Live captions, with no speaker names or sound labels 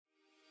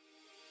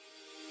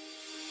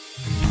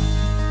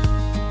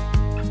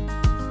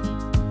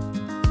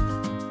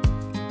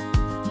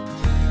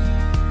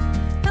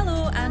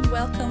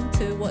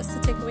it's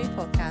the Takeaway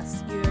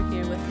Podcast. You're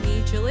here with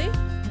me, Julie,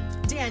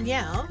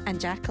 Danielle, and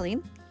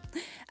Jacqueline.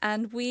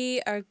 And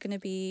we are going to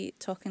be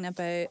talking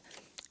about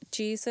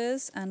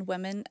Jesus and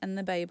women in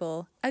the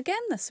Bible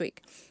again this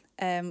week.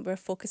 We're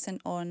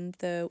focusing on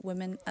the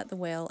woman at the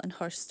well and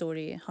her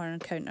story, her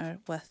encounter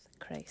with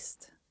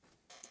Christ.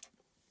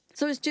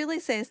 So as Julie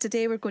says,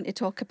 today we're going to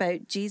talk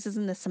about Jesus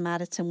and the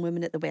Samaritan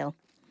woman at the well.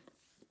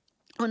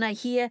 When I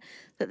hear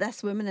that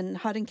this woman and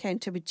her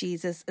encounter with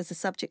Jesus is a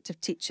subject of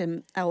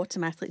teaching, I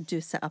automatically do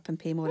sit up and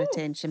pay more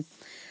attention.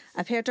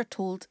 I've heard her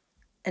told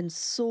in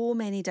so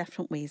many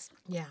different ways.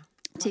 Yeah.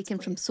 Taken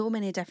from so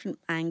many different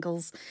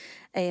angles.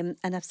 And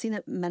I've seen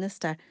it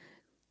minister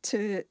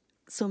to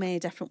so many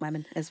different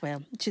women as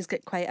well. She's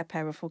got quite a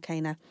powerful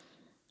kind of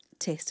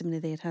testimony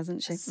there,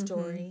 hasn't she?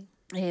 Story.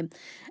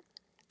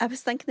 I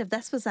was thinking if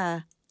this was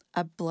a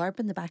blurb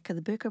in the back of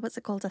the book, or what's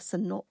it called, a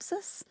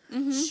synopsis?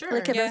 Sure.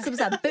 Like if this was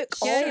a book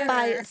all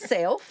by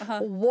itself,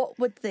 what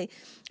would the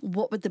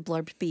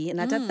blurb be? And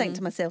I did think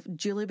to myself,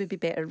 Julie would be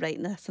better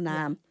writing this than I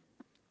am.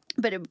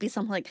 But it would be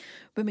something like,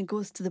 woman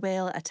goes to the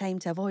well at a time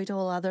to avoid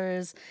all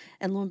others,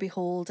 and lo and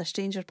behold, a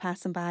stranger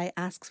passing by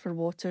asks for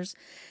waters,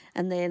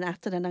 and then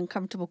after an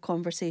uncomfortable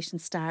conversation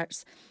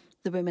starts,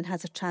 the woman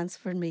has a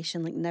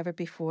transformation like never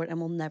before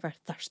and will never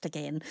thirst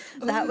again.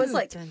 That was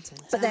like,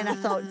 but then I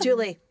thought,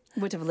 Julie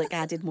would have like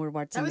added more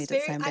words and made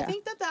it sound better. I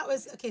think that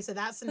was, okay, so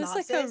that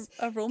synopsis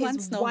like a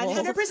romance is novel.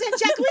 100%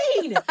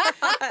 Jacqueline.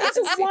 It's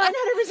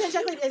 100%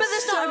 Jacqueline. It's But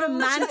there's not a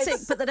romantic,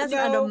 but there isn't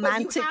a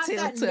romantic but you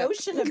tale have to that it.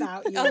 notion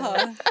about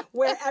you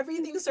where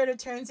everything sort of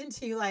turns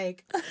into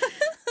like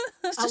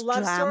a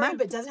love drama. story,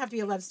 but it doesn't have to be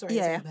a love story.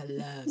 Yeah. It's like a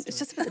love story. It's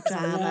just about the It's a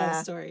love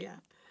drama story, yeah.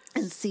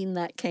 and seeing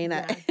that kind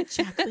of. Yeah.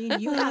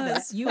 Jacqueline, you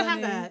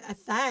have a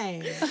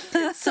thing.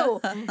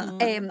 So,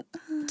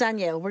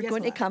 Danielle, we're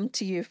going to what? come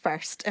to you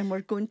first, and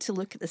we're going to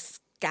look at the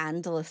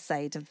scandalous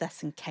side of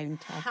this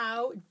encounter.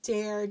 How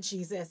dare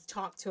Jesus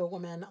talk to a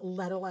woman,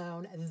 let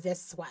alone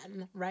this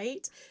one,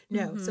 right?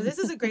 No. So this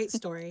is a great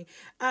story.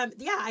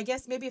 I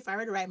guess maybe if I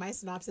were to write my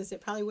synopsis,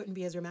 it probably wouldn't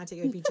be as romantic.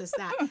 It would be just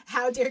that.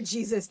 How dare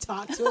Jesus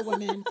talk to a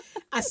woman,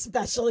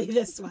 especially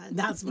this one?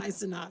 That's my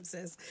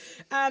synopsis.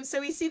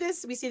 So we see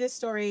this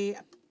story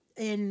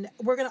I'm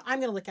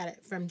gonna look at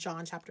it from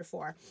John chapter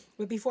 4.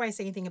 But before I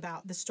say anything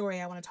about the story,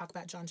 I want to talk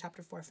about John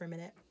chapter 4 for a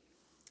minute.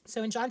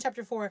 So in John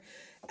chapter 4,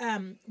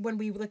 when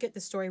we look at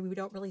the story, we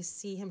don't really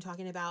see him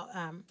talking about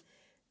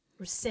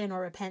sin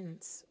or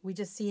repentance. We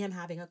just see him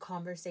having a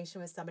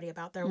conversation with somebody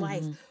about their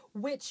life,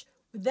 which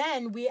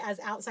then we as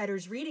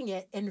outsiders reading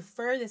it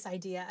infer this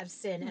idea of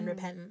sin and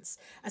repentance,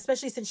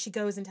 especially since she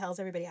goes and tells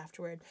everybody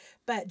afterward.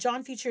 But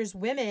John features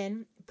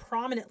women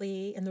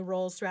prominently in the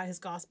roles throughout his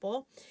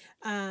gospel.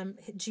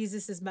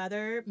 Jesus'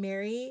 mother,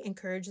 Mary,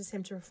 encourages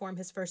him to perform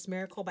his first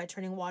miracle by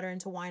turning water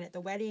into wine at the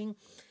wedding,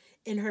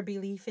 in her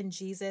belief in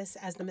Jesus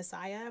as the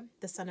Messiah,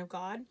 the Son of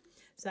God.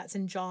 So that's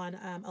in John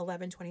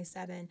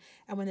 11:27.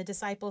 And when the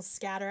disciples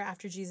scatter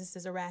after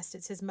Jesus' arrest,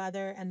 it's his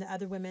mother and the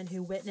other women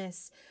who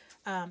witness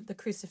the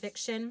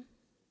crucifixion.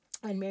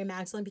 And Mary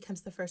Magdalene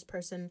becomes the first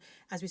person,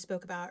 as we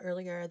spoke about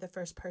earlier, the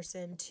first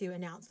person to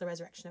announce the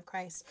resurrection of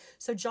Christ.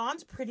 So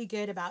John's pretty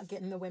good about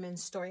getting the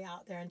women's story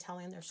out there and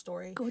telling their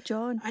story. Go,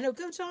 John. I know,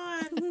 go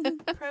John.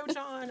 Pro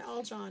John,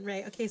 all John,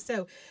 right? Okay,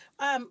 so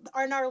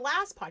in our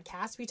last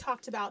podcast, we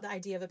talked about the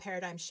idea of a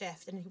paradigm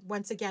shift. And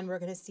once again, we're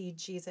going to see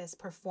Jesus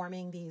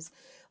performing these,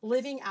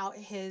 living out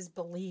his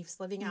beliefs,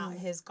 living out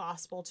his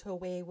gospel to a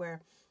way where,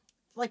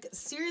 like,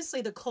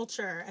 seriously, the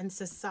culture and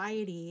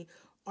society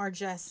are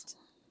just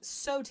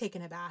so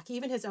taken aback.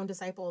 Even his own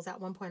disciples at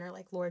one point are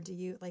like, Lord, are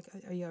you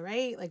all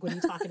right? Like, what are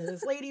you talking to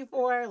this lady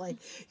for? Like,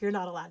 you're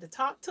not allowed to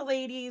talk to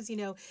ladies. You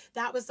know,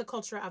 that was the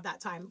culture of that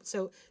time.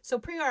 So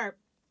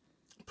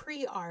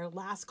pre our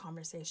last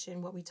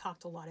conversation, what we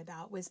talked a lot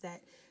about was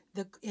that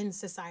in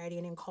society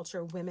and in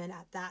culture, women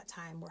at that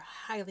time were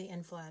highly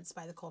influenced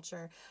by the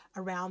culture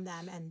around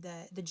them. And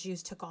the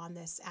Jews took on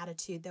this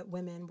attitude that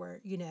women were,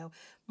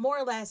 more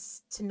or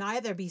less to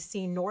neither be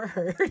seen nor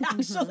heard,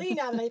 actually,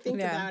 now that I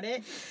think about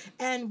it.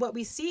 And what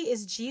we see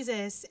is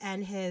Jesus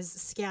and his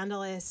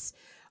scandalous,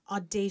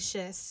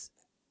 audacious,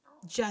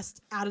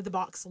 just out of the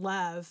box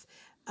love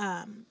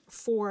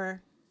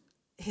for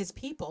his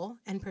people,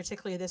 and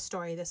particularly this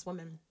story, this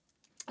woman.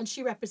 And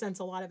she represents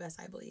a lot of us,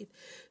 I believe.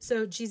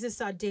 So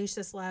Jesus'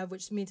 audacious love,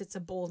 which means it's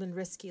a bold and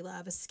risky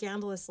love, a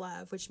scandalous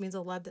love, which means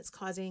a love that's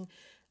causing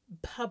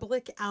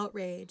public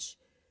outrage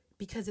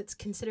because it's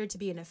considered to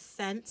be an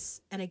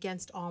offense and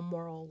against all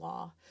moral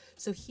law.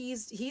 So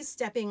he's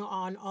stepping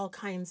on all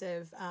kinds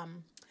of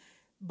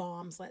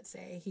bombs, let's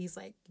say. He's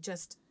like,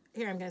 just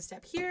here, I'm going to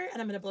step here,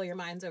 and I'm going to blow your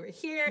minds over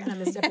here, and I'm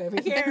going to step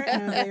over here, and I'm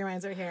going to blow your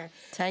minds over here.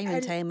 Time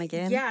and time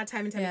again. Yeah,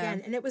 time and time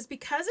again. And it was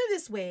because of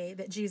this way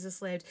that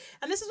Jesus lived.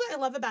 And this is what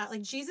I love about,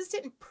 like, Jesus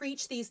didn't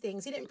preach these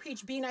things. He didn't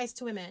preach, be nice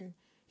to women.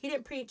 He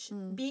didn't preach,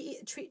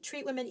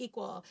 treat women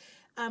equal.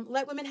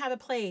 Let women have a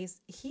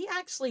place. He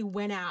actually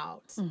went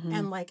out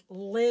and, like,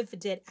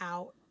 lived it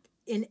out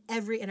in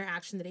every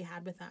interaction that he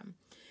had with them.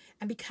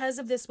 And because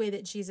of this way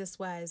that Jesus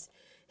was,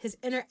 his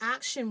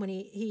interaction when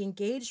he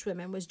engaged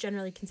women was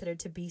generally considered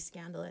to be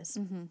scandalous.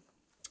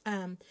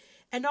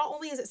 And not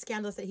only is it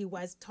scandalous that he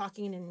was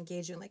talking and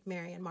engaging like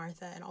Mary and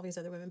Martha and all these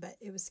other women, but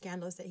it was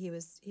scandalous that he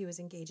was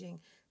engaging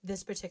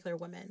this particular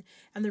woman.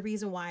 And the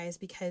reason why is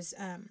because,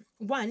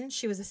 one,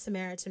 she was a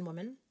Samaritan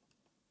woman.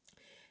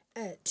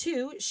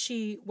 Two,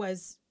 she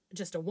was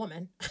just a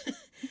woman.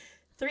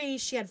 Three,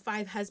 she had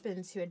 5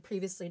 husbands who had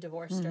previously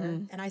divorced her.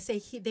 And I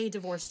say they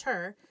divorced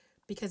her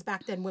because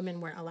back then women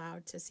weren't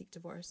allowed to seek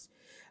divorce.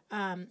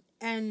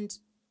 And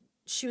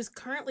she was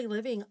currently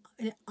living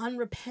in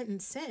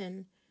unrepentant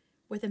sin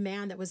with a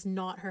man that was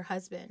not her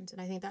husband.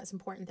 And I think that's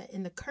important that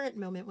in the current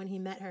moment when he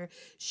met her,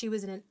 she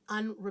was in an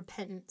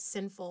unrepentant,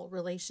 sinful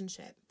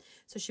relationship.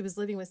 So she was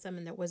living with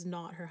someone that was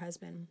not her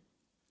husband.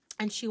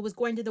 And she was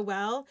going to the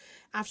well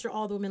after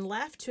all the women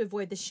left to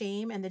avoid the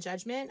shame and the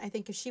judgment. I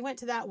think if she went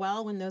to that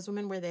well when those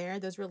women were there,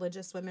 those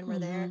religious women were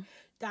there,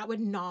 that would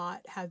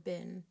not have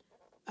been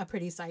a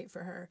pretty sight for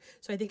her.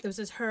 So I think this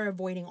is her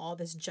avoiding all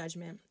this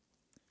judgment.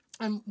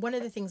 One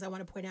of the things I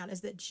want to point out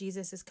is that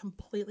Jesus is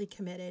completely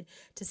committed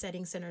to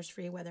setting sinners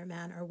free, whether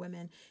man or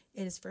women.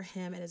 It is for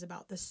him. It is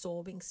about the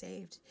soul being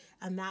saved.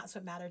 And that's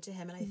what mattered to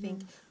him. And I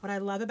think what I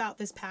love about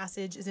this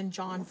passage is in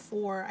John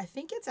 4. I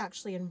think it's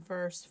actually in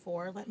verse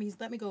 4. Let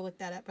me go look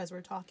that up as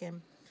we're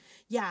talking.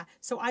 Yeah,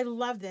 so I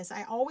love this.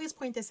 I always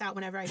point this out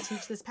whenever I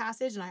teach this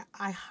passage, and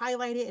I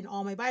highlight it in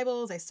all my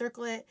Bibles. I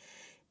circle it.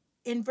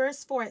 In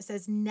verse 4, it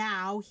says,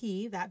 now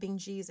he, that being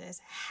Jesus,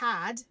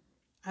 had...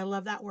 I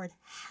love that word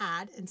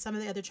had. In some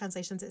of the other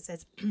translations, it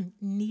says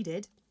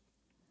needed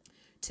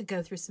to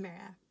go through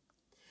Samaria.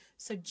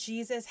 So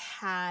Jesus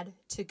had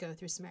to go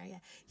through Samaria.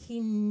 He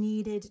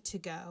needed to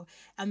go.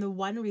 And the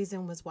one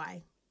reason was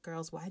why?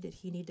 Girls, why did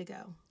he need to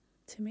go?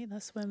 To meet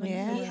this woman.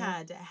 Yeah.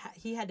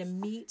 He had to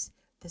meet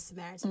the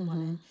Samaritan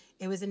woman.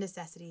 It was a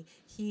necessity.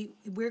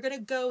 We're going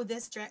to go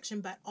this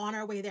direction, but on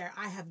our way there,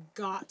 I have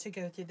got to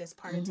go through this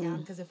part of town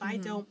because if I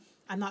don't,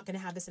 I'm not going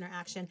to have this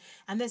interaction.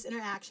 And this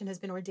interaction has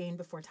been ordained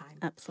before time.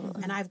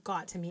 Absolutely. And I've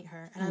got to meet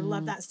her. And I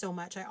love that so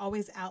much. I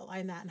always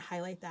outline that and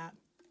highlight that.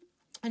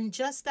 And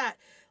just that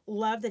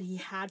love that he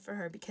had for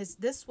her, because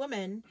this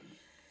woman,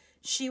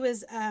 she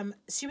was a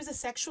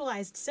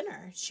sexualized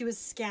sinner. She was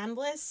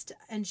scandalous,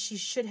 and she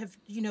should have,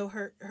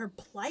 her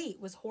plight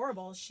was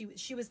horrible. She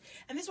was,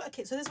 and this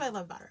is what I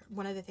love about her.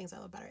 One of the things I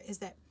love about her is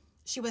that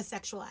she was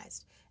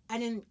sexualized.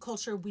 And in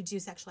culture, we do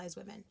sexualize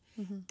women.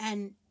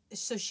 And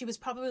so she was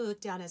probably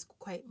looked down as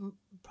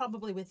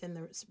probably within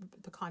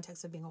the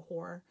context of being a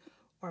whore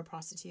or a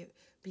prostitute,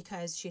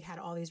 because she'd had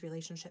all these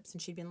relationships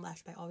and she'd been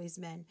left by all these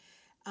men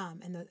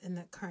in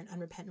the current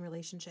unrepentant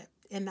relationship.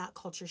 In that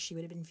culture, she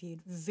would have been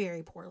viewed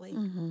very poorly.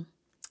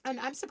 And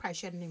I'm surprised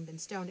she hadn't even been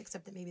stoned,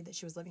 except that maybe that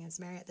she was living in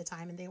Samaria at the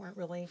time and they weren't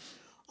really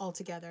all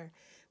together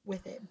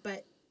with it.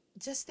 But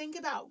just think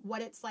about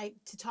what it's like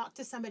to talk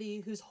to somebody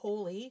who's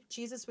holy.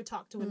 Jesus would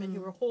talk to women who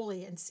were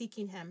holy and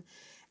seeking him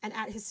and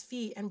at his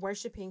feet and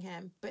worshiping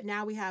him. But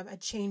now we have a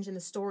change in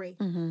the story.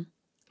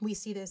 We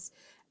see this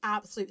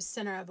absolute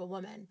sinner of a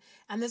woman.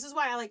 And this is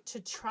why I like to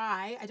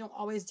try, I don't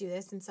always do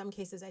this, in some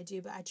cases I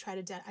do, but I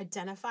try to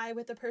identify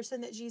with the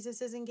person that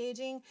Jesus is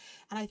engaging.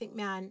 And I think,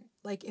 man,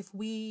 like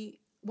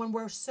when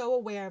we're so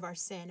aware of our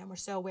sin and we're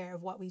so aware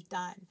of what we've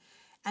done,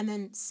 and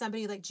then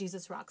somebody like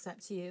Jesus rocks up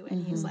to you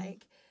and he's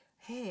like,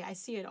 hey, I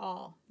see it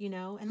all,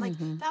 and like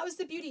that was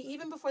the beauty.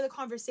 Even before the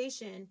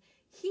conversation,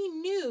 he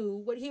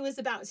knew what he was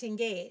about to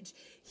engage.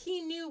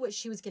 He knew what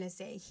she was going to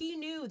say. He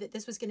knew that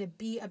this was going to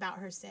be about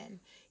her sin.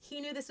 He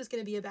knew this was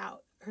going to be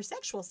about her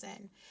sexual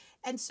sin.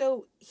 And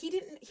so he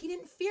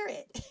didn't fear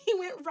it. He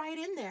went right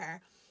in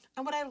there.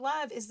 And what I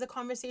love is the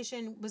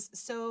conversation was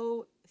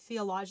so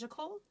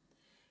theological,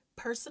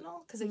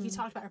 personal, because he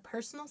talked about her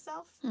personal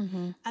self.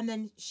 And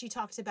then she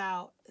talked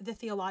about the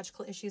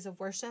theological issues of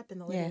worship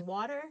and the living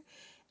water.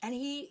 And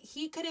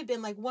he could have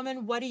been like,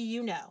 woman, what do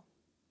you know?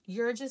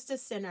 You're just a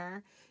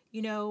sinner.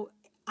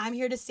 I'm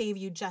here to save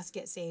you. Just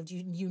get saved.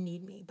 You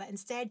need me. But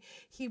instead,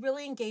 he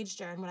really engaged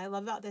her. And what I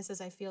love about this is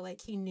I feel like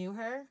he knew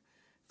her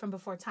from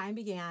before time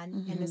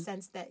began, in the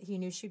sense that he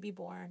knew she'd be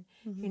born.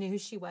 He knew who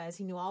she was.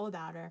 He knew all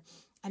about her.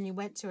 And he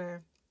went to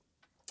her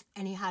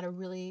and he had a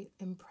really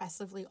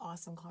impressively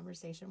awesome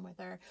conversation with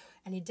her.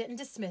 And he didn't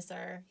dismiss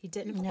her. He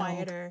didn't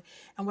quiet her.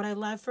 And what I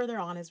love further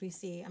on is we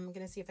see, I'm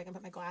going to see if I can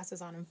put my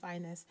glasses on and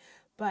find this.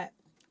 But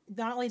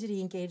not only did he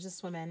engage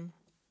this woman,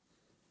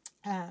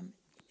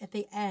 at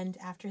the end,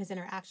 after his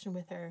interaction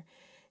with her,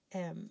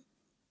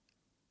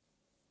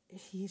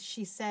 he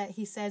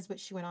says what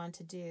she went on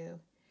to do.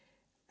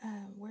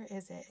 Where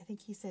is it? I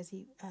think he says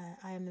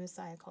I am the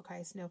Messiah, called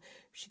Christ. No,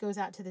 she goes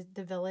out to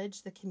the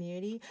village, the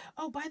community.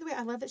 Oh, by the way,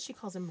 I love that she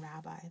calls him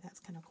Rabbi. That's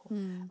kind of cool.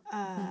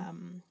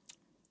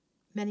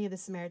 Many of the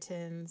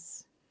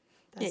Samaritans.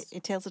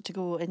 It tells her to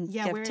go and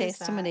give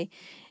testimony.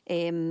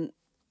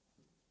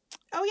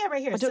 Oh, yeah,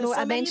 right here. I don't know.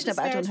 I mentioned it,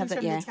 but I don't have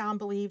it. Yeah. The town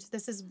believed.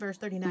 This is verse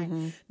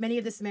 39. Many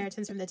of the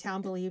Samaritans from the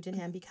town believed in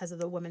him because of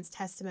the woman's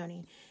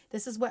testimony.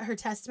 This is what her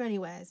testimony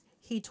was.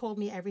 He told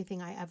me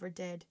everything I ever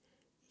did.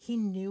 He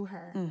knew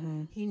her.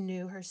 He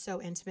knew her so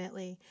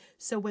intimately.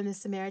 So when the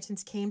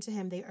Samaritans came to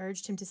him, they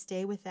urged him to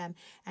stay with them.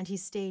 And he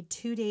stayed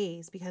 2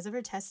 days because of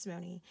her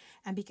testimony.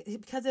 And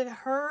because of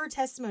her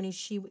testimony,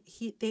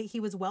 he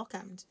was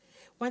welcomed.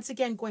 Once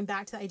again, going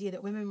back to the idea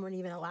that women weren't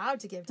even allowed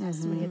to give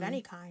testimony of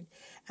any kind.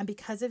 And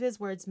because of his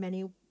words,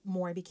 many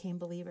more became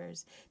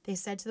believers. They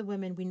said to the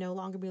women, we no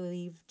longer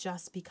believe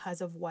just because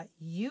of what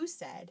you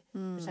said,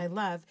 which I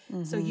love.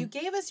 So you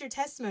gave us your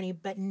testimony,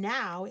 but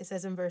now, it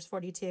says in verse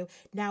 42,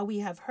 now we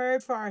have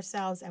heard for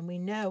ourselves and we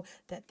know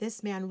that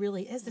this man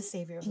really is the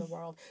Savior of the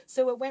world.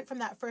 So it went from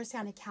that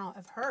firsthand account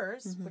of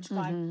hers, which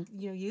God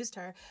used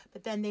her,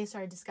 but then they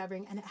started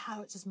discovering and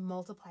how it just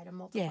multiplied and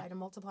multiplied and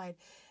multiplied.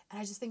 And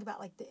I just think about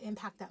like the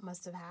impact that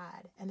must have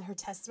had and her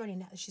testimony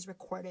now that she's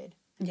recorded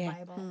in the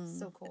Bible.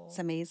 So cool. It's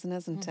amazing,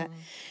 isn't it?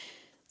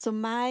 So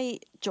my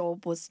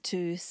job was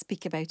to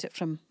speak about it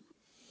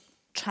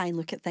try and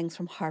look at things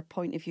from her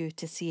point of view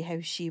to see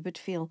how she would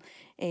feel.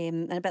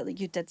 And I bet that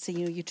you did say,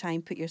 you try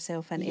and put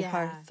yourself into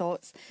her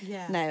thoughts.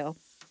 Yeah. Now, I'll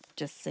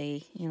just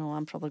say,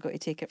 I'm probably going to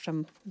take it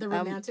from The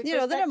romantic the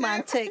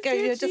romantic, or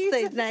just the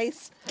Jesus.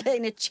 nice,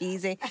 kind of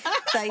cheesy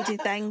sidey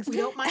things. We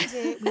don't mind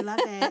it. We love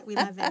it. We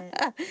love it.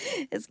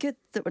 It's good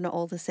that we're not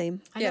all the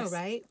same. I know,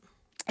 right?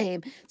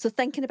 So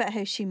thinking about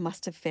how she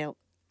must have felt,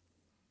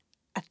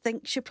 I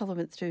think she probably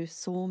went through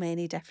so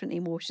many different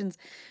emotions.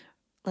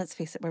 Let's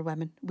face it, we're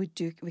women. We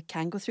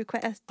can go through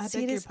quite a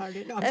series of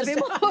of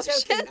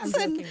emotions.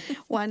 I'm joking.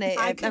 One,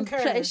 I'm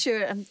pretty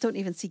sure, I don't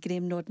even see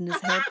Graham nodding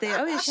his head there.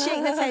 Oh, he's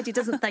shaking his head. He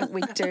doesn't think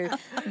we do.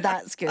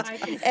 That's good. I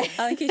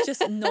think he's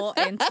just not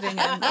entering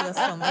into this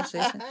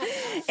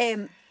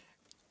conversation.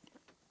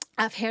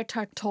 I've heard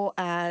her taught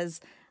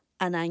as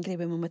an angry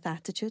woman with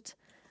attitude.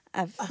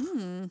 I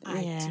do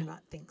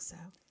not think so.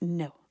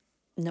 No.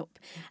 Nope.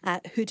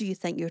 Who do you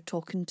think you're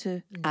talking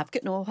to? No. I've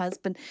got no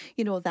husband.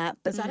 You know that.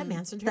 But is that a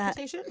man's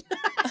interpretation?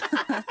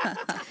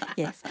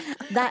 Yes.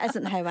 That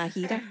isn't how I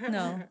hear her.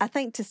 No. I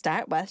think to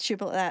start with, she'll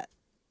be like that.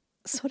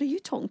 So are you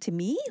talking to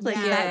me? Like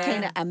that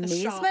kind of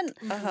amazement.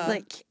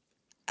 Like,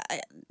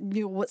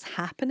 what's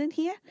happening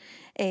here?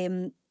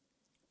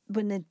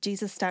 When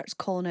Jesus starts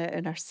calling out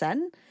on her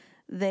sin,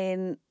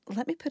 then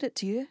let me put it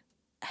to you.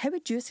 How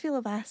would you feel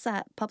if I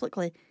sat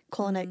publicly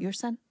calling out your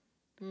sin?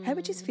 How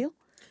would you feel?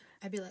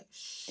 I'd be like,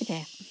 shh.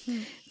 Okay.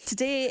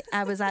 Today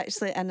I was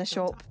actually in a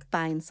shop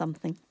buying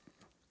something,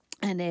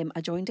 and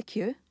I joined a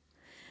queue,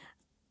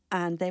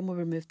 and then we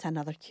were moved to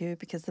another queue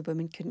because the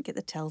women couldn't get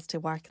the tills to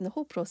work, and the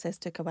whole process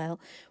took a while.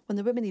 When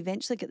the women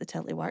eventually get the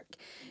till to work,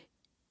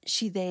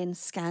 she then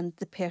scanned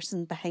the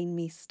person behind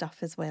me stuff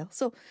as well.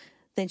 So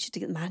then she had to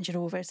get the manager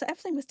over. So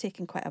everything was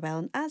taking quite a while.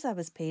 And as I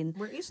was paying...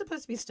 Weren't you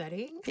supposed to be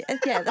studying?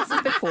 Yeah, this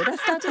is before I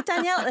studied,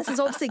 Danielle. This is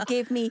obviously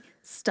gave me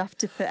stuff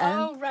to put in.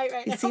 Oh,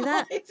 right. You see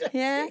that?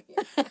 Yeah.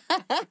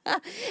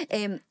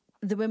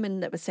 The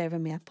woman that was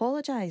serving me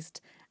apologised.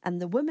 And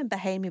the woman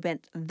behind me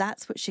went,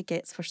 that's what she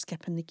gets for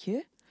skipping the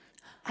queue.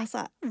 I was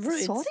like,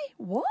 Rude. Sorry,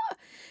 what?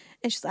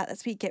 And she's like,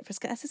 that's what you get for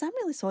skipping. I says, I'm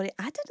really sorry.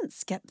 I didn't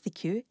skip the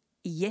queue.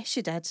 Yes,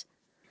 you did.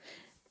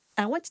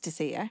 And I wanted to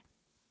say to her,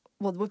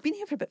 well, we've been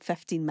here for about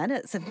 15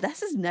 minutes. If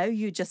this is now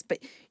but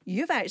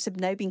you've actually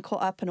now been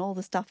caught up in all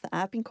the stuff that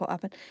I've been caught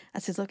up in. I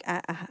says, look,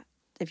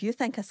 if you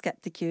think I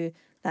skipped the queue,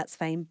 that's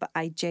fine. But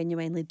I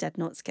genuinely did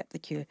not skip the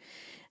queue.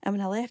 And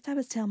when I left, I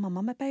was telling my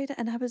mum about it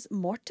and I was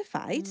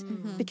mortified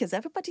because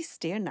everybody's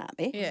staring at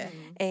me. Yeah.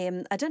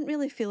 I didn't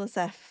really feel as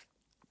if,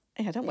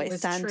 I don't want to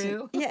stand.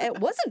 True. Yeah, it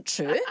wasn't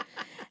true.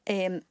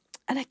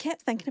 And I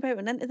kept thinking about it,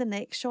 went into the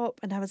next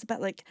shop and I was a bit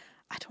like,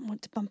 I don't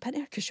want to bump into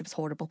her because she was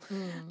horrible.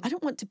 I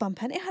don't want to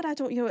bump into her.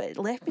 It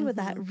left me with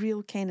that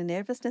real kind of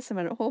nervousness. I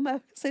went home,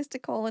 I says to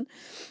Colin,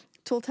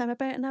 told him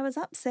about it and I was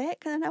upset.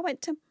 And I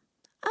went to him,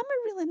 I'm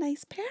a really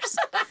nice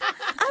person.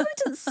 I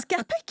wouldn't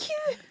skip a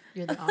queue.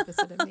 You're the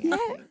opposite of me. Yeah,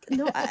 I think.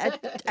 no,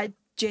 I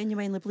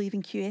genuinely believe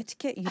in queue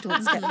etiquette. You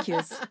don't skip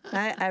queues.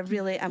 I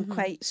really am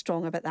quite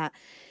strong about that.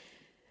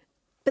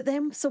 But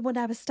then, so when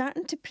I was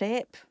starting to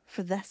prep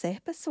for this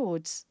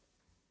episode,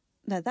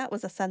 now that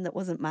was a sin that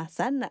wasn't my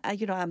sin.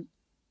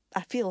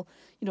 I feel,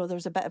 there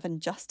was a bit of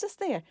injustice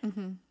there.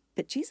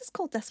 But Jesus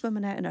called this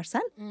woman out in her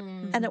sin.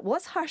 And it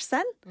was her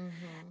sin.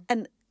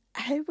 And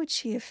how would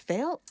she have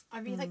felt?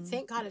 I mean,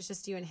 thank God it's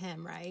just you and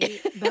him,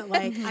 right? But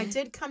I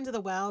did come to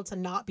the well to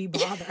not be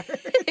bothered.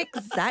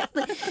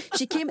 Exactly.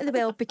 She came to the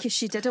well because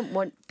she didn't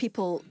want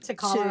people to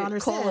call her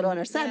on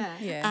her sin. Yeah.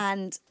 Yeah.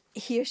 And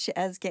here she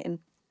is getting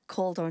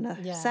called on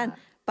her sin.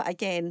 But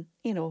again,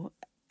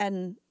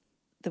 in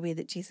the way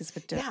that Jesus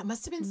would do it. Yeah, it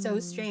must have been so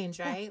strange,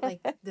 right?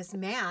 Like this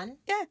man,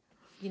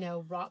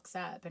 rocks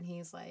up and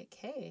he's like,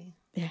 hey,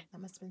 that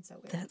must have been so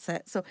weird. That's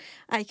it. So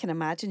I can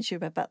imagine she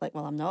would be a bit like,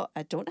 well,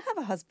 I don't have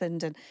a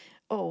husband. And,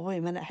 oh, wait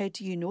a minute, how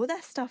do you know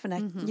this stuff? And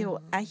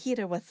I hear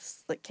her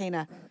with like kind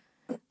of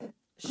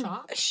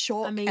shock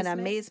and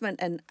amazement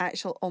and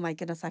actual, oh my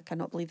goodness, I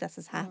cannot believe this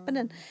is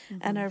happening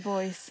in her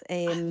voice.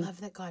 I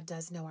love that God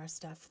does know our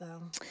stuff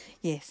though.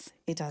 Yes,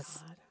 he does.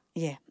 God.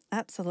 Yeah,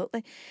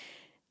 absolutely.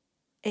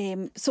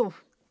 So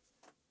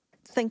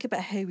think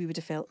about how we would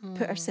have felt.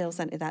 Put ourselves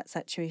into that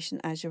situation,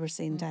 as you were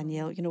saying,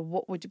 Danielle. You know,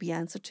 what would we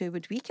answer to?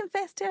 Would we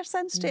confess to our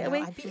sin straight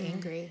away? I'd be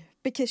angry.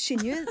 Because she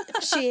knew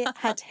she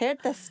had heard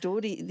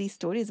these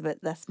stories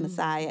about this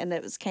Messiah, and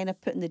it was kind of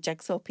putting the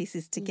jigsaw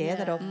pieces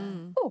together of,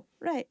 oh,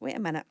 right, wait a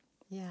minute.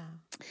 Yeah.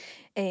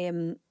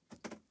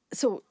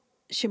 So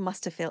she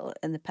must have felt it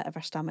in the pit of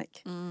her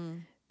stomach.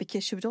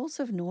 Because she would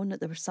also have known that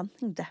there was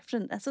something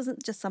different. This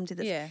isn't just somebody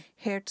that's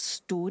heard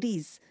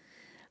stories.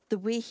 The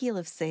way he'll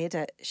have said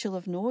it, she'll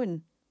have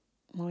known,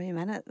 oh, wait a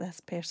minute, this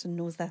person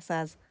knows this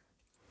as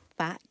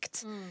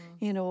fact,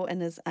 you know,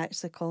 and is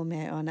actually calling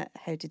me out on it.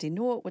 How did he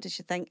know it? What did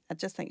she think? I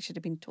just think she'd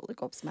have been totally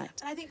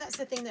gobsmacked. And I think that's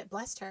the thing that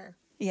blessed her.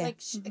 Yeah.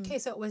 Like, okay,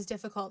 so it was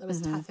difficult, it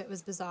was tough, it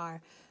was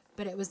bizarre.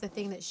 But it was the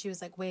thing that she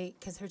was like, wait,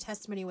 because her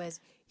testimony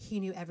was, he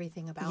knew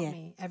everything about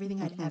me,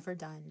 everything I'd ever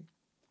done.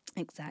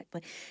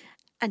 Exactly.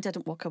 And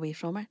didn't walk away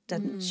from her,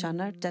 didn't shun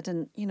her,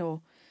 didn't, you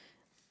know,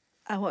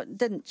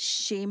 didn't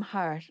shame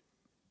her,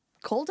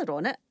 called her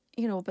on it,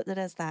 you know, but there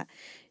is that.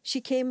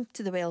 She came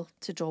to the well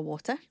to draw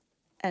water,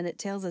 and it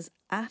tells us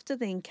after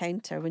the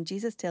encounter, when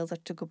Jesus tells her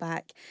to go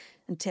back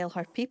and tell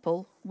her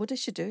people, what does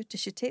she do? Does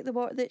she take the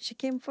water that she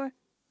came for?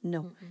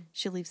 No.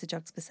 She leaves the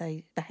jugs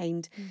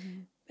behind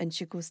and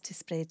she goes to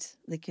spread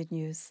the good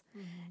news.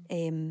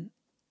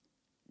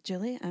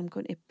 Julie, I'm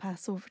going to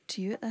pass over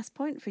to you at this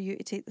point for you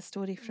to take the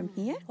story from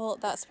here. Well,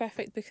 that's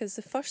perfect because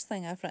the first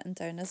thing I've written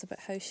down is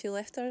about how she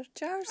left her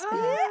jars Oh,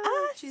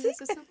 behind.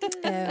 Jesus is so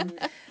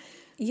good.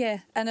 Yeah,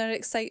 and her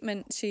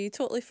excitement, she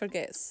totally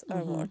forgets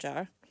her water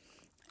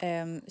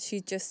jar. She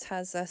just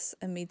has this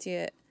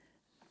immediate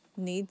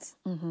need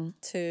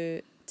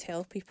to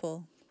tell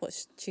people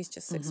what she's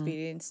just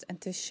experienced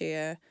and to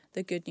share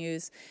the good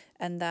news,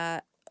 and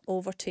that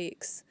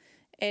overtakes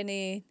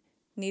any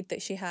need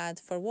that she had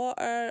for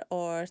water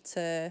or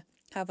to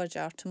have a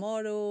jar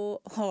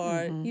tomorrow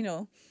or you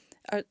know,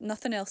 or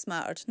nothing else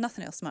mattered.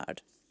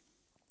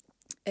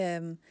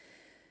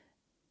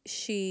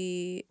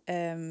 She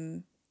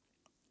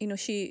you know,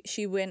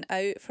 she went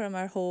out from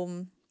her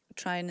home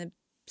trying to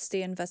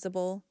stay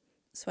invisible.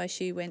 That's why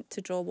she went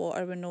to draw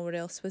water when nowhere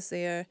else was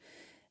there,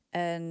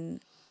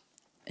 and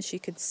she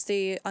could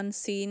stay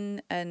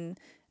unseen, and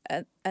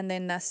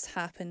then this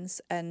happens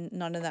and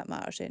none of that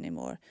matters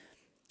anymore.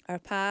 Her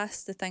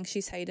past, the things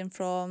she's hiding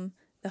from,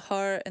 the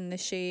hurt and the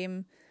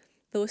shame,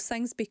 those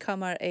things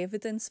become our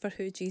evidence for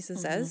who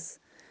Jesus is.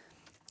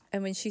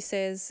 And when she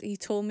says, he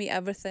told me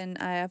everything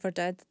I ever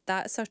did,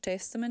 that's her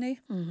testimony.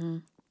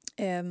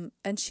 And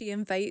she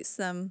invites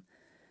them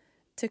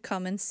to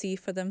come and see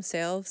for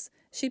themselves.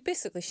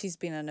 She's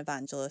been an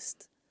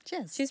evangelist.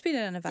 She's been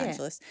an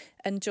evangelist.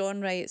 And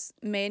John writes,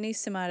 many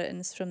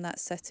Samaritans from that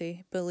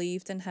city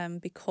believed in him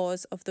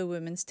because of the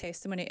woman's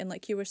testimony. And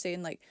like you were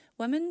saying, like,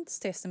 women's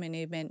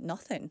testimony meant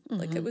nothing.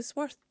 Like, it was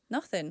worth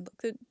nothing.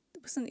 Like, it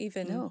wasn't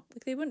even,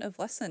 like, they wouldn't have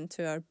listened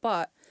to her.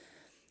 But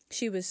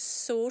she was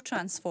so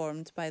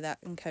transformed by that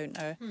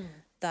encounter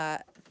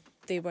that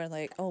they were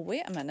like, oh,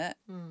 wait a minute.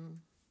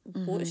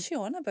 What is she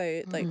on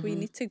about? Like, we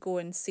need to go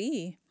and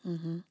see.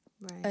 Right.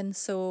 And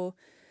so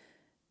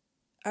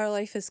our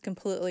life has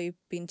completely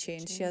been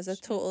changed. She has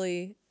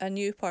a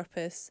new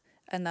purpose,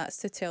 and that's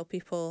to tell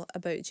people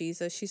about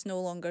Jesus. She's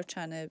no longer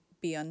trying to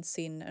be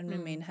unseen and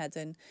remain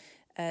hidden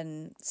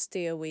and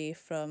stay away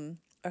from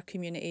our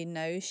community.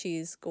 Now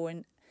she's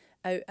going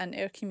out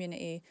into our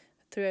community,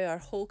 through our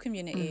whole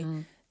community,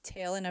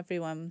 telling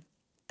everyone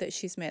that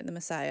she's met the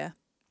Messiah.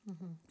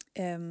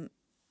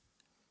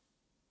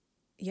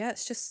 Yeah,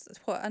 it's just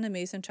what an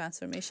amazing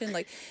transformation.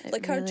 Like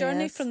her really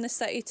journey is. from the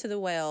city to the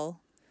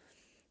well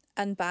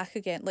and back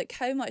again. Like,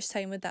 how much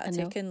time would that have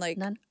taken? Like,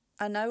 none.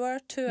 an hour,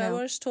 2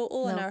 hours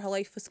total, and No. her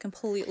life was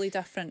completely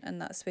different in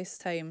that space of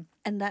time.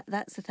 And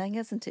that's the thing,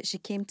 isn't it? She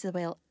came to the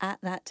well at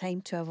that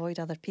time to avoid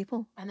other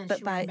people. And then but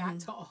she ran back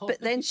to all.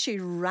 But then she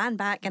ran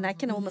back, and I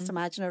can almost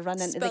imagine her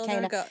running into the Spilled her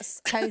kind of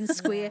guts. town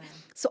square.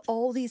 So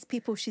all these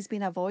people she's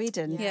been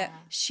avoiding, Yeah.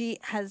 she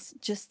has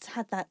just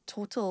had that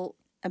total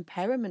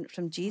empowerment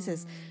from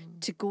Jesus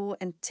to go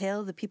and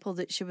tell the people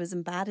that she was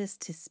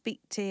embarrassed to speak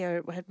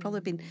to, or had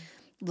probably been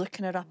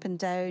looking her up and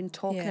down,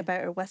 talking Yeah.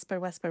 about her,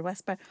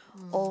 whisper.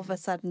 All of a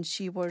sudden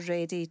she was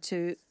ready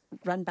to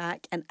run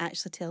back and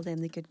actually tell them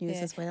the good news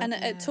as well. And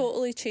it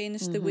totally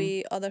changed the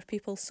way other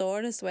people saw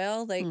her as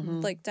well.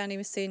 Like Danny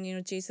was saying, you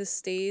know, Jesus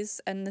stays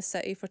in the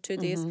city for 2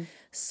 days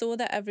so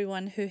that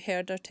everyone who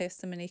heard her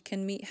testimony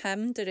can meet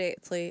him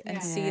directly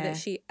and see Yeah. that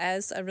she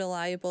is a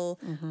reliable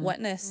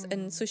witness.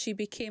 And so she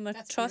became a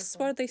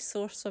trustworthy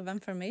source of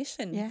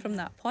information from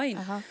that point.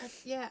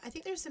 Yeah, I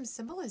think there's some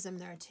symbolism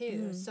there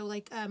too. So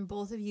like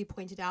both of you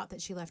pointed out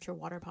that she left her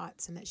water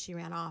pots and that she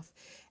ran off.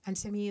 And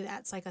to me,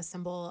 that's like a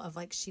symbol of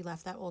like she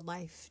left that old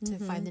life to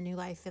find the new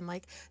life. And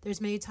like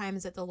there's many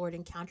times that the Lord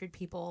encountered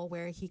people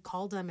where he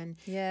called them and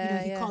you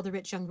know, he called the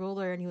rich young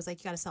ruler and he was like,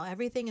 you got to sell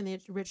everything. And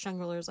the rich young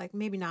ruler was like,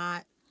 maybe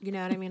not. You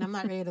know what I mean? I'm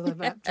not ready to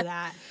live up to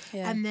that.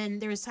 And then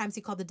there was times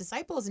he called the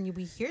disciples, and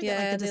we hear that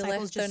like the they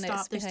disciples left their just nets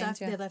stopped their behind,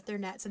 stuff, they left their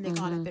nets, and they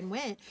got up and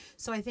went.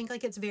 So I think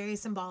like it's very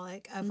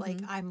symbolic of like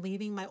I'm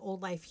leaving my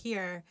old life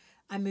here.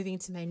 I'm moving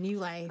to my new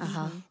life,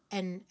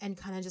 and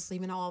kind of just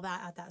leaving all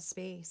that at that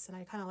space. And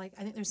I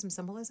think there's some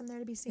symbolism there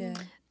to be seen. Yeah.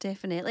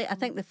 Definitely. I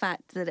think the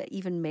fact that it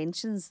even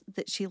mentions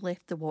that she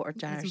left the water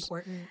jars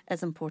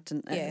is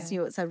important. It's,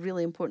 it's a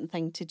really important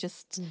thing to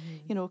just,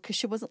 because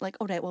she wasn't like,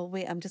 all right, well,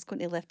 wait, I'm just going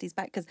to lift these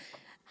back. Because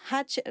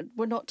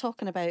we're not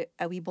talking about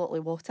a wee bottle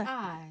of water.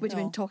 We'd have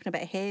been talking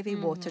about heavy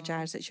water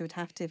jars that she would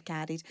have to have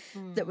carried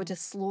that would have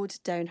slowed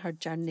down her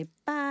journey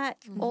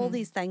back, all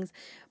these things.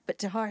 But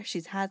to her,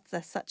 she's had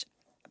such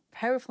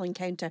powerful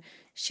encounter.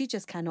 She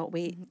just cannot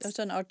wait. There's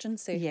an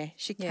urgency. Yeah,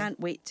 she can't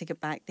wait to get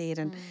back there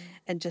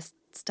and just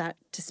start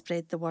to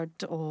spread the word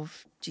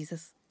of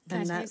Jesus.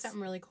 Can I tell you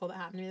something really cool that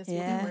happened to me this week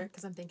at work?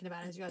 Because I'm thinking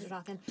about it as you guys are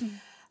talking.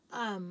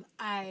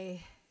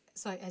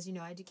 As you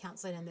know, I do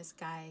counseling, and this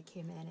guy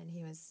came in, and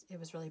it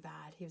was really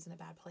bad. He was in a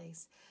bad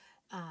place,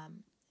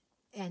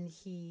 and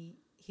he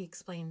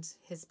explained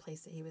his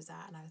place that he was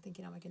at, and I was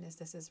thinking, oh my goodness,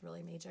 this is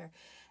really major.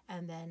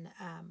 And then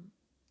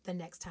the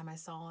next time I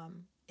saw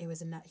him, he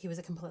was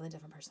a completely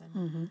different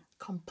person.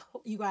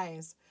 You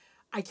guys,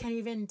 I can't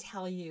even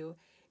tell you.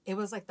 It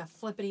was like the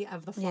flippity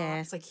of the flops.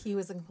 Yeah. Like, he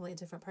was a completely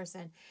different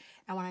person.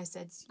 And when I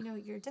said,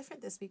 you're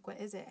different this week, what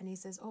is it? And he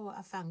says, oh,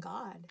 I found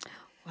God.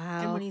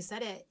 Wow. And when he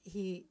said it,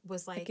 he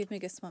was like, It gave me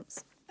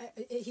goosebumps.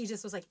 he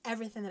just was like,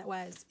 everything that it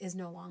was is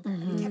no longer.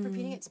 And he kept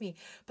repeating it to me.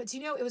 But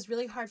it was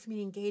really hard for me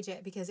to engage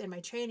it, because in my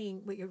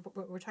training,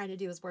 what we're trying to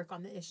do is work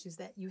on the issues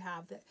that you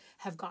have that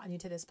have gotten you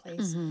to this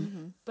place.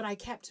 But I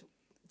kept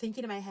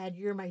thinking in my head,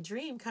 you're my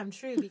dream come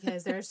true,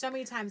 because there are so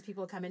many times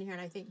people come in here and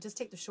I think, just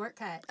take the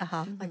shortcut.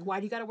 Like, why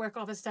do you got to work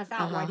all this stuff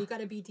out? Why do you got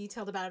to be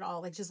detailed about it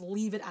all? Like, just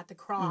leave it at the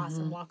cross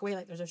and walk away.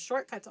 Like, there's a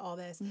shortcut to all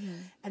this.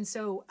 And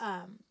so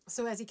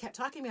as he kept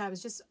talking to me,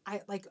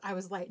 I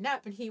was lighting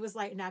up, and he was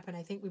lighting up, and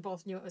I think we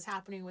both knew what was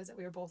happening was that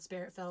we were both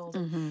spirit filled.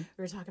 We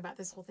were talking about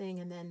this whole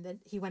thing, and then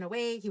he went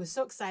away. He was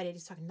so excited.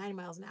 He's talking 90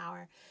 miles an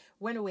hour.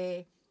 Went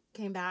away,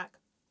 came back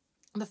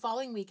the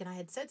following week, and I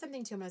had said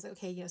something to him. I was like,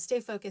 okay, stay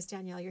focused,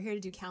 Danielle. You're here to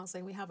do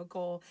counseling. We have a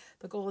goal.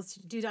 The goal is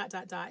to do ...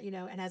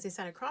 And as I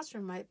sat across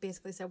from him, I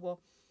basically said, well,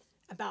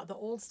 about the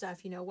old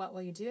stuff, what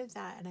will you do with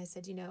that? And I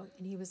said, and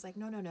he was like,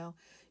 no,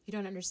 you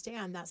don't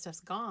understand. That stuff's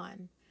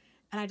gone.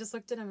 And I just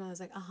looked at him and I was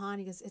like, and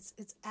he goes,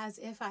 it's as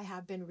if I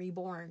have been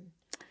reborn.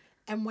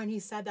 And when he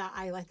said that,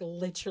 I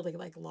literally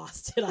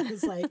lost it. I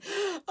was like,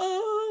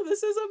 oh,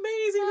 this is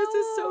amazing. This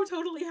is so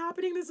totally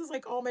happening. This is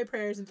like all my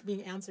prayers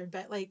being answered.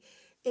 But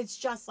it's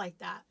just like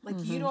that.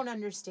 You don't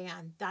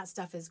understand. That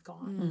stuff is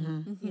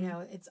gone.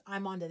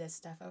 I'm onto this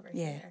stuff over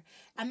here.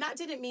 And that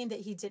didn't mean that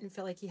he didn't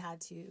feel like he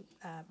had to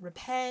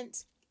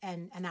repent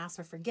and ask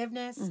for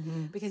forgiveness,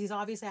 because he's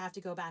obviously I have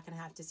to go back and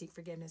I have to seek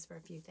forgiveness for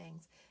a few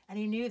things. And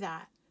he knew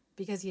that,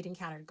 because he had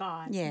encountered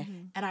God. Yeah.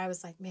 And I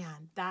was like,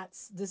 man,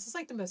 this is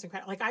the most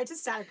incredible. I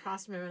just sat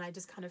across from him, and I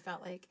just kind of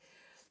felt like,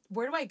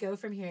 where do I go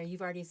from here?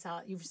 You've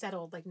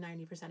settled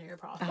 90% of your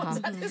problems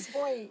at this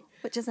point.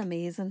 Which is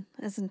amazing,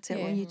 isn't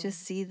it? When you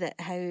just see that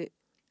and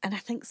I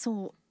think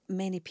so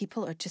many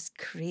people are just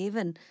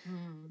craving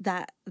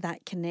that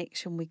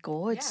connection with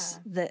God.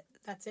 Yeah.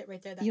 That's it right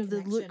there. That they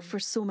connection. look for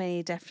so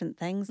many different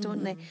things,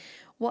 don't they?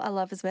 What I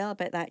love as well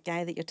about that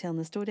guy that you're telling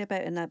the story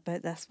about, and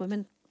about this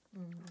woman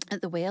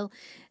at the well,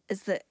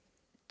 is that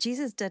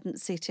Jesus didn't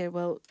say to her,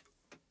 well,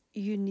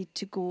 you need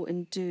to go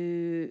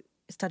and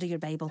study your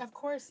Bible. Of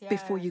course, yeah.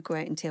 Before you go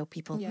out and tell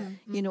people. Yeah.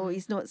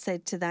 He's not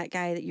said to that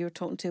guy that you're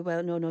talking to,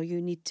 well, no,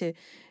 you need to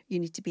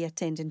be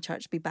attending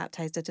church, be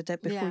baptized,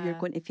 before you're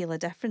going to feel a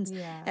difference.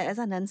 Yeah. It is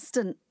an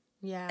instant.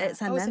 Yeah.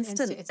 It's an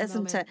instant, it's a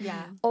isn't moment. it?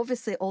 Yeah.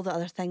 Obviously, all the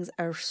other things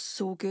are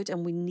so good,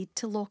 and we need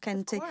to lock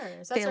into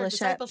That's our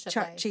fellowship, discipleship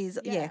churches.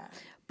 life. Yeah.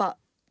 But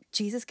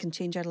Jesus can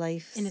change our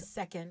lives in a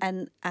second.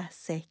 In a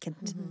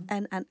second.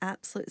 In an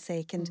absolute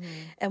second.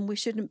 And we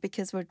shouldn't,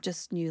 because we're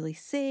just newly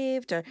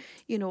saved, or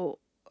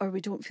or we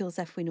don't feel as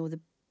if we know the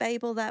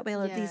Bible that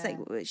well, or these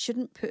things, it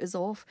shouldn't put us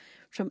off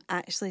from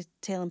actually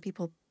telling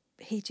people,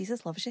 hey,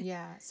 Jesus loves you.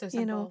 Yeah, so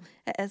simple.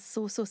 It is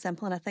so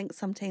simple, and I think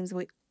sometimes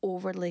we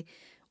overly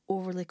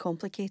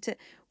complicate it.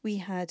 We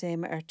had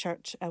at our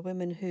church a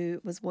woman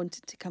who was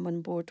wanting to come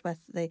on board with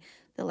the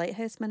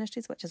Lighthouse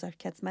Ministries, which is our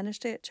kids'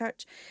 ministry at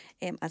church,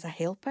 as a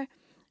helper,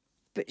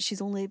 but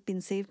she's only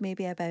been saved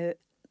maybe about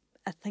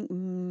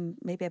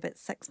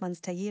 6 months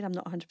to a year. I'm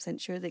not 100%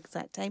 sure the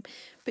exact time,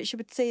 but she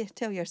would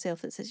tell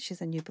herself that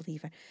she's a new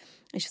believer,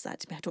 and she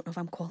said to me, I don't know if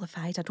I'm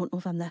qualified, I don't know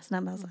if I'm this,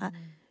 and I was like,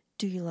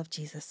 do you love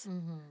Jesus?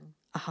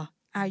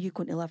 Are you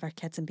going to love our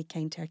kids and be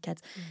kind to our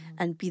kids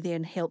and be there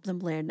and help them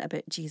learn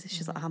about Jesus?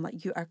 She's like, I'm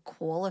like, you are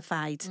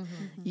qualified.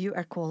 You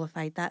are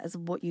qualified. That is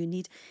what you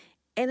need.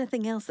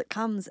 Anything else that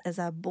comes is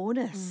a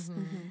bonus.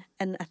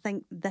 And I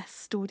think this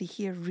story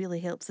here really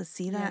helps us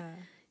see that.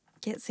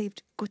 Get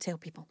saved, go tell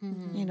people.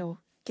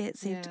 Get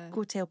saved,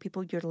 go tell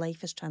people your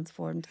life is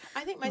transformed.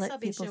 I think my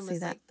salvation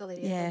was like the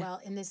lady at the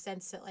well, in the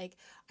sense that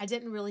I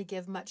didn't really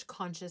give much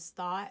conscious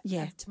thought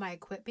to my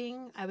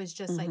equipping. I was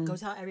just go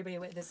tell everybody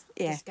what this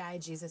guy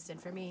Jesus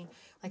did for me.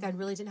 I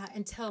really didn't have,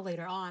 until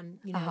later on,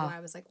 where I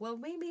was like, well,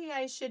 maybe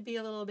I should be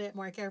a little bit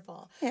more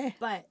careful.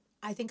 But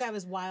I think I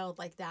was wild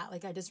like that.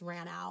 Like I just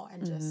ran out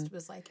and just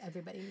was like,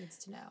 everybody needs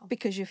to know.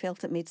 Because you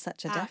felt it made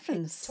such a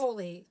difference. It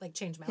totally like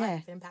changed my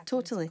life. It impacted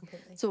totally. me so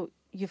completely. So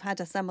you've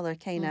had a similar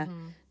kind of,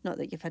 not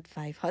that you've had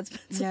 5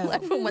 husbands, No,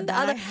 living with the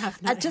I other. have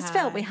I not just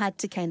felt we had. had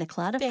to kind of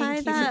clarify Thank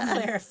you that.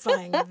 for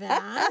clarifying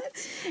that.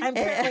 I'm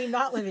currently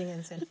not living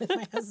in sin with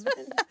my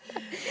husband.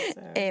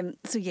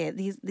 So yeah,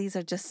 these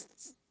are just,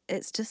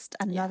 it's just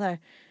another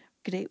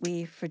great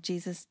way for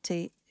Jesus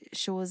to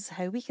show us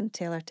how we can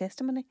tell our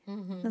testimony,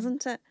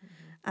 isn't it?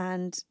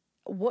 And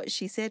what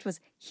she said was,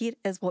 here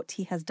is what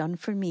he has done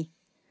for me.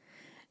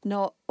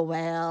 Not,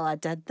 well, I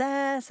did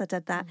this, I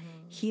did that.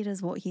 Here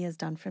is what he has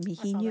done for me.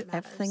 He all knew that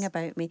matters. everything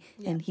about me,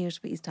 and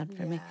here's what he's done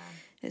for me.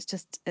 Yeah.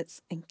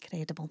 It's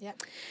incredible.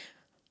 Yep.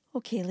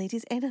 Okay,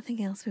 ladies,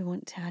 anything else we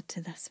want to add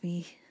to this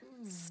wee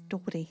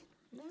story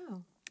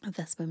No, of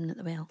this woman at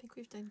the well? I think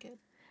we've done good.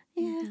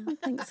 Yeah, I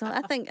think so.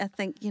 I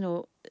think you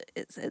know,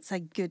 it's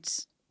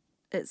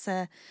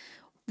the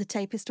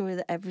type of story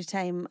that every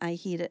time I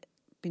hear it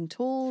being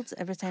told,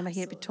 every time I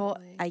hear it be taught,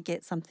 I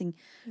get something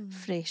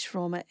fresh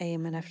from it,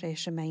 and a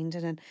fresh reminder.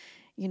 And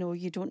you know,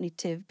 you don't need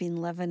to have been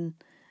living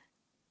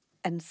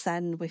in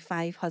sin with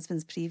 5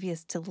 husbands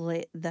previous to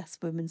let this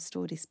woman's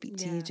story speak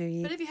to you, do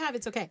you? But if you have,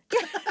 it's okay.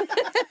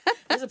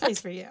 There's a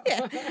place for you.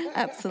 Yeah,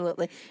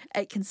 absolutely.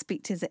 It can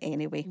speak to us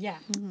anyway. Yeah.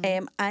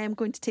 I am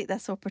going to take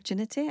this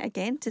opportunity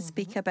again to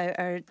speak about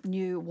our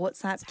new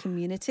WhatsApp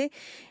community,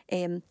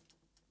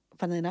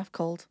 funnily enough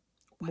called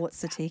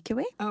What's the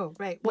Takeaway? Oh,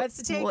 right. What's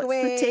the takeaway?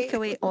 What's the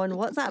takeaway on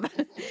WhatsApp?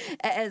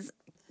 It is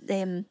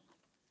the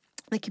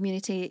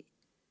community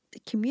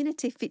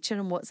feature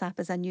on WhatsApp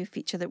is a new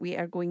feature that we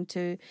are going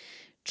to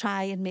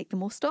try and make the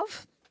most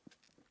of.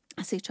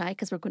 I say try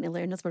because we're going to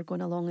learn as we're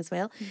going along as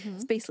well.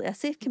 It's basically a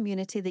safe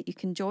community that you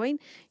can join.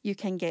 You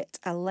can get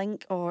a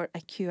link or a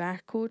QR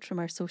code from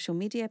our social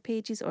media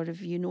pages, or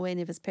if you know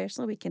any of us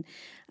personally, we can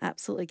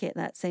absolutely get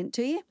that sent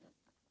to you,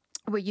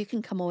 where you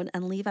can come on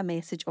and leave a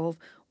message of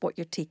what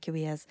your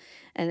takeaway is.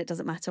 And it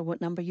doesn't matter what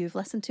number you've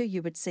listened to.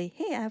 You would say,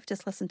 hey, I've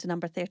just listened to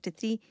number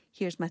 33.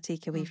 Here's my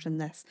takeaway from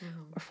this,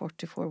 or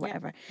 44,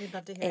 whatever. We'd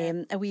love to hear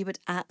it. And we would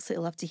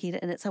absolutely love to hear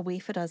it. And it's a way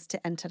for us to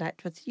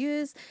interact with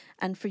yous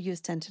and for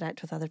yous to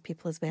interact with other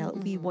people as well.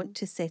 We want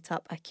to set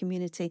up a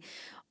community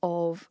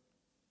of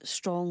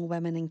strong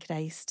women in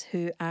Christ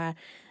who are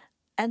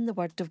in the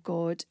Word of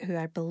God, who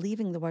are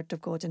believing the Word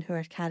of God, and who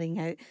are carrying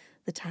out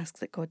the tasks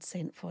that God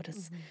sent for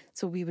us.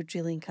 So we would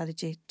really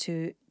encourage you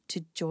to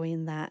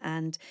join that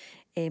and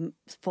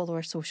follow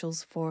our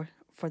socials for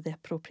the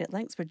appropriate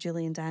links, where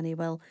Julie and Danny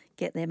will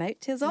get them out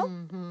to us all.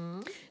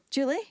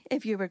 Julie,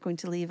 if you were going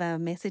to leave a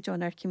message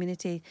on our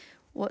community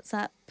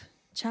WhatsApp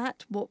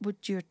chat, what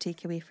would your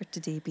takeaway for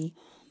today be?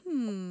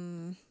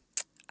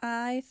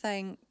 I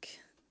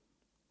think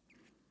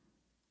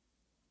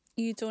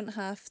you don't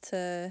have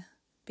to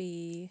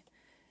be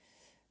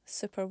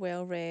super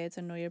well read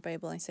and know your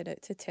Bible inside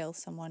out to tell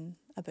someone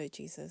about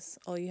Jesus.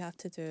 All you have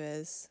to do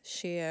is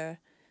share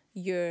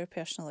your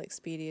personal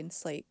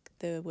experience, like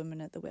the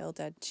woman at the well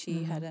did.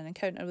 She had an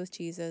encounter with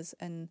Jesus,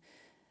 and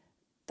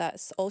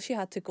that's all she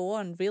had to go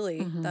on,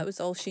 really. That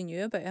was all she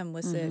knew about him,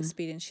 was the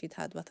experience she'd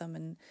had with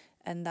him,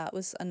 and that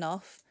was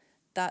enough.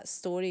 That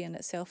story in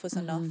itself was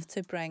enough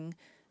to bring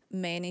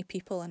many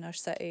people in our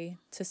city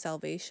to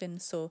salvation.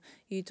 So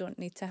you don't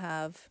need to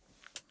have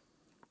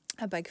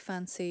a big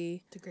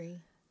fancy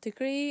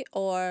degree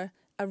or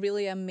a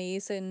really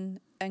amazing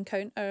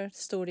encounter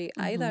story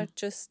either.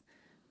 Just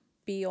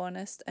be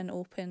honest and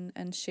open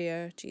and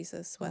share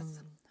Jesus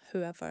with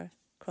whoever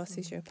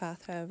crosses your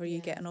path, however you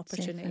get an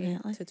opportunity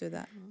to do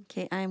that.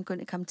 Okay, I am going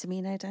to come to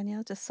me now,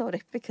 Danielle. Just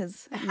sorry,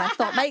 because my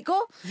thought might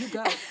go. You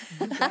go.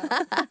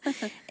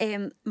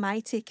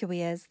 My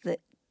takeaway is that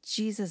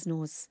Jesus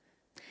knows.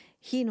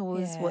 He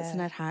knows what's in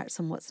our hearts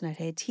and what's in our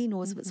head. He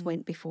knows what's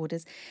went before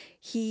us.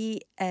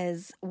 He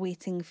is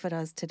waiting for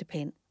us to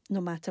repent, no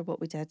matter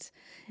what we did,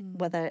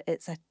 whether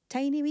it's a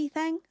tiny wee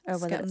thing or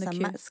whether it's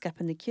a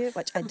skip in the queue,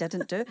 which I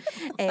didn't do,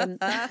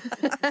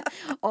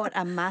 or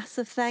a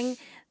massive thing,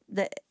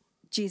 that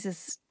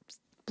Jesus'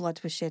 blood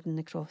was shed on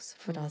the cross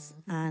for us.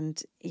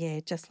 And yeah,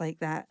 just like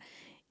that,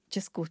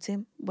 just go to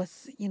him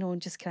with,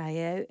 and just cry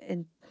out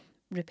and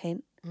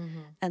repent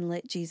and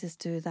let Jesus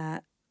do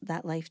that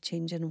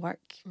life-changing work,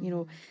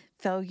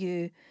 fill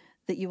you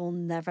that you will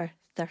never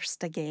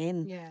thirst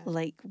again,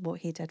 like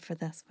what he did for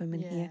this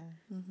woman here.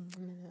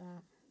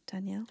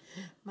 Danielle?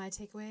 My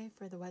takeaway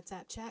for the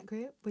WhatsApp chat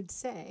group would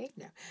say,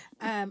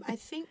 I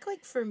think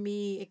like for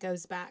me, it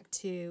goes back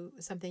to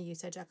something you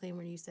said, Jacqueline,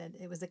 when you said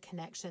it was a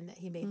connection that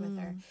he made with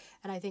her.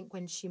 And I think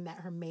when she met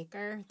her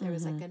maker, there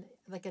was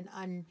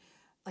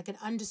like an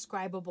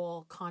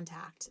undescribable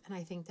contact. And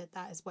I think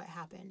that is what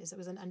happened, is it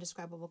was an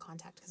undescribable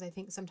contact. Because I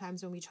think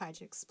sometimes when we try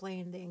to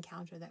explain the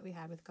encounter that we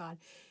had with God,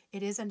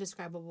 it is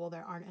undescribable.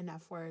 There aren't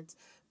enough words.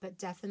 But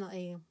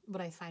definitely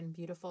what I find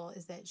beautiful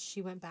is that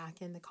she went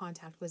back and the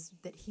contact was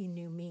that he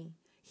knew me.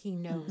 He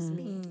knows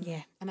me.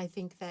 Yeah. And I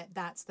think that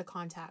that's the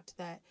contact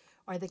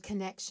or the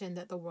connection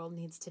that the world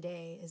needs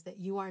today, is that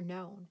you are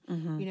known.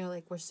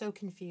 Like we're so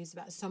confused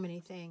about so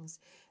many things.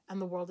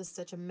 and the world is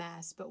such a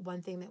mess. But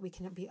one thing that we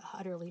can be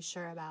utterly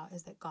sure about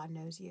is that God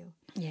knows you.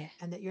 Yeah.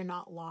 And that you're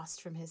not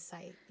lost from his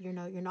sight. You're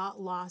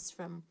not lost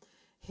from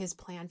his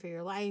plan for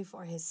your life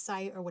or his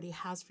sight or what he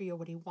has for you or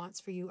what he wants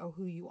for you or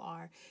who you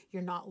are.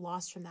 You're not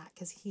lost from that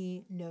because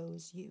he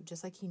knows you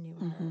just like he knew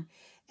her.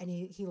 And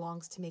he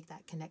longs to make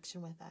that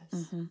connection with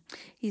us.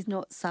 He's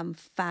not some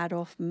far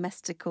off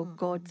mystical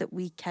God that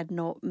we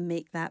cannot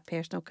make that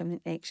personal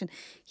connection.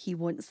 He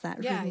wants that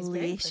He's very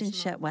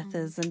relationship personal. with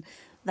us, and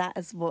that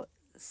is what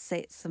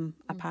sets him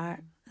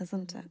apart,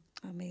 isn't it?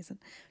 Amazing.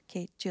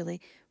 Okay,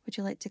 Julie, would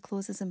you like to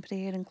close us in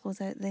prayer and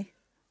close out the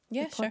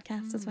Sure.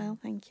 podcast as well?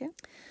 Thank you.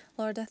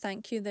 Lord, I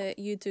thank you that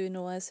you do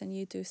know us and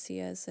you do see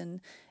us,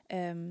 and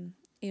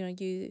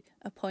you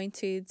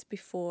appointed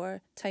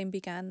before time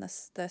began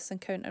this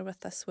encounter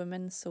with this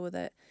woman so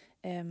that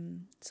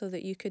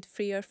you could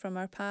free her from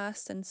her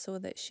past and so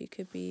that she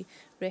could be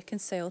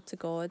reconciled to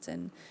God,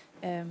 and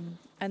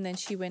then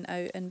she went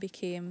out and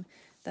became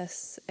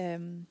this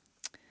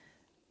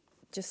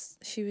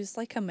she was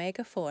like a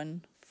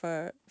megaphone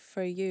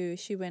for you.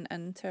 She went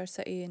into our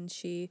city and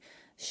she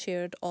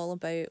shared all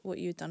about what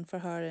you'd done for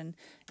her,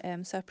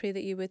 and so I pray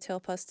that you would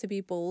help us to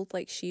be bold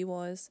like she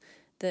was,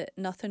 that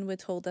nothing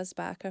would hold us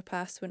back, our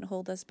past wouldn't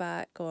hold us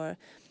back, or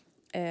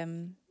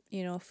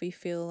if we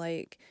feel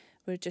like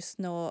we're just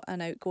not an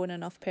outgoing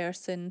enough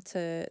person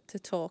to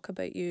talk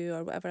about you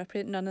or whatever. I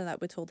pray that none of that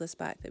would hold us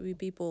back, that we'd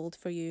be bold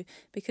for you,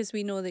 because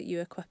we know that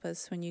you equip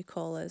us when you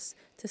call us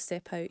to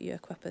step out, you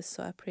equip us.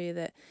 So I pray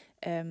that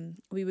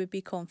we would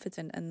be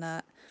confident in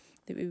that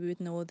we would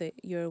know that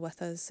you're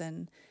with us,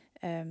 and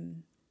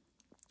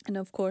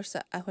of course,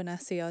 when I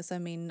say us, I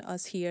mean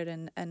us here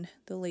and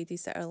the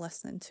ladies that are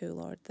listening too,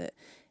 Lord, that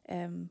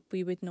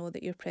we would know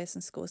that your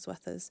presence goes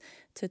with us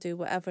to do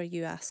whatever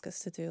you ask us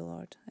to do,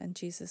 Lord. In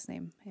Jesus'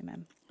 name,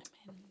 amen.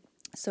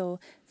 So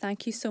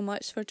thank you so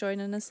much for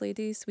joining us,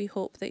 ladies. We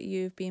hope that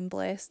you've been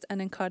blessed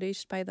and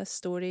encouraged by this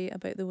story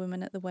about the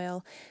woman at the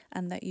well,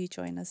 and that you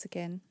join us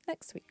again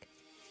next week.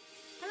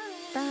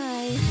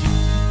 Bye.